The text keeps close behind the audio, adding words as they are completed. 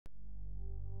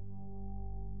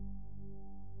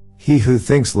He who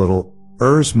thinks little,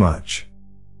 errs much.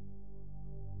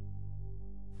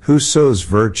 Who sows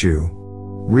virtue,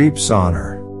 reaps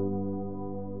honor.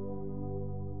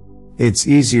 It's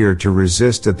easier to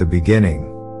resist at the beginning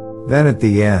than at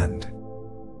the end.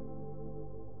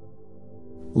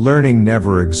 Learning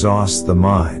never exhausts the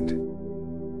mind.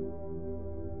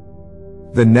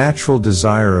 The natural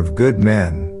desire of good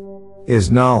men is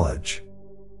knowledge.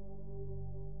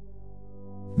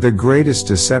 The greatest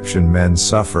deception men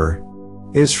suffer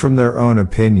is from their own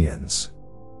opinions.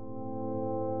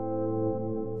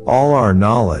 All our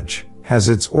knowledge has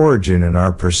its origin in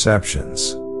our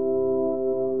perceptions.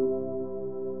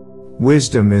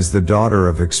 Wisdom is the daughter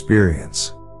of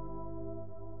experience.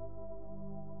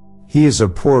 He is a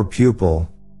poor pupil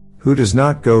who does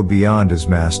not go beyond his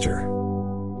master.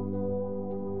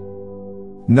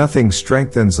 Nothing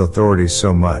strengthens authority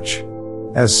so much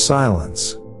as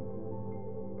silence.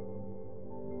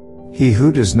 He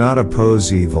who does not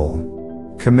oppose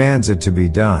evil commands it to be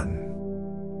done.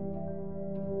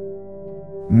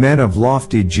 Men of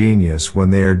lofty genius, when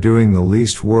they are doing the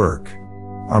least work,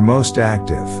 are most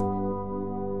active.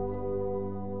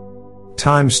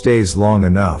 Time stays long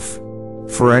enough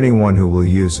for anyone who will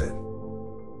use it.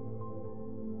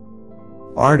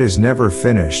 Art is never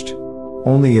finished,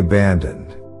 only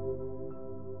abandoned.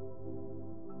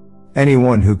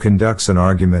 Anyone who conducts an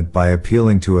argument by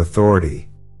appealing to authority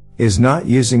is not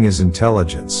using his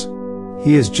intelligence,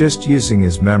 he is just using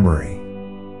his memory.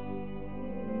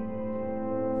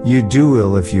 You do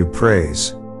ill if you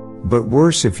praise, but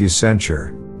worse if you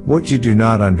censure what you do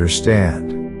not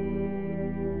understand.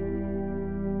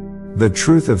 The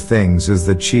truth of things is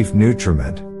the chief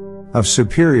nutriment of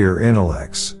superior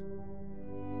intellects.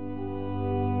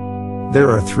 There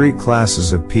are three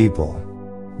classes of people: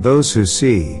 those who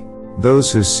see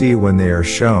when they are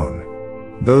shown,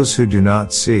 those who do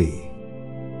not see.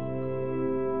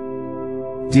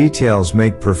 Details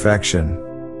make perfection,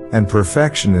 and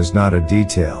perfection is not a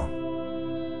detail.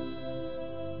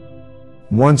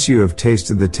 Once you have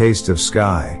tasted the taste of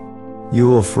sky, you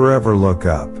will forever look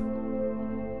up.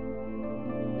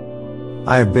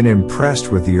 I have been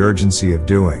impressed with the urgency of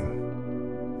doing.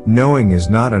 Knowing is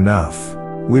not enough,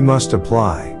 we must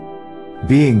apply.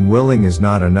 Being willing is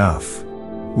not enough,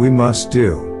 we must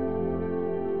do.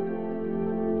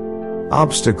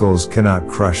 Obstacles cannot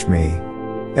crush me,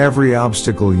 every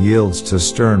obstacle yields to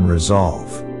stern resolve.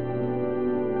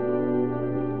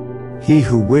 He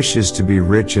who wishes to be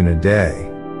rich in a day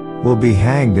will be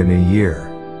hanged in a year.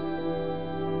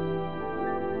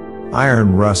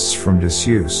 Iron rusts from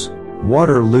disuse,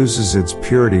 water loses its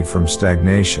purity from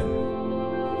stagnation.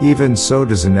 Even so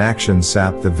does inaction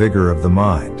sap the vigor of the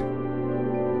mind.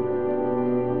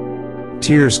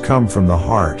 Tears come from the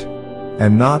heart,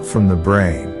 and not from the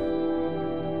brain.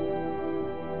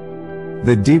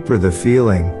 The deeper the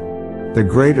feeling, the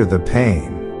greater the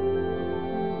pain.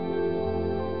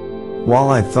 While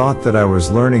I thought that I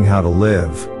was learning how to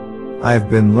live, I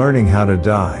have been learning how to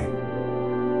die.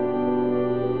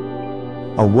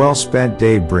 A well-spent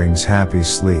day brings happy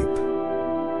sleep.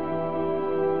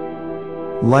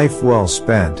 Life well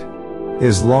spent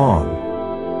is long.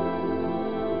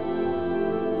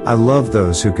 I love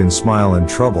those who can smile in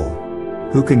trouble,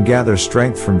 who can gather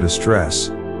strength from distress,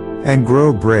 and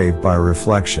grow brave by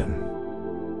reflection.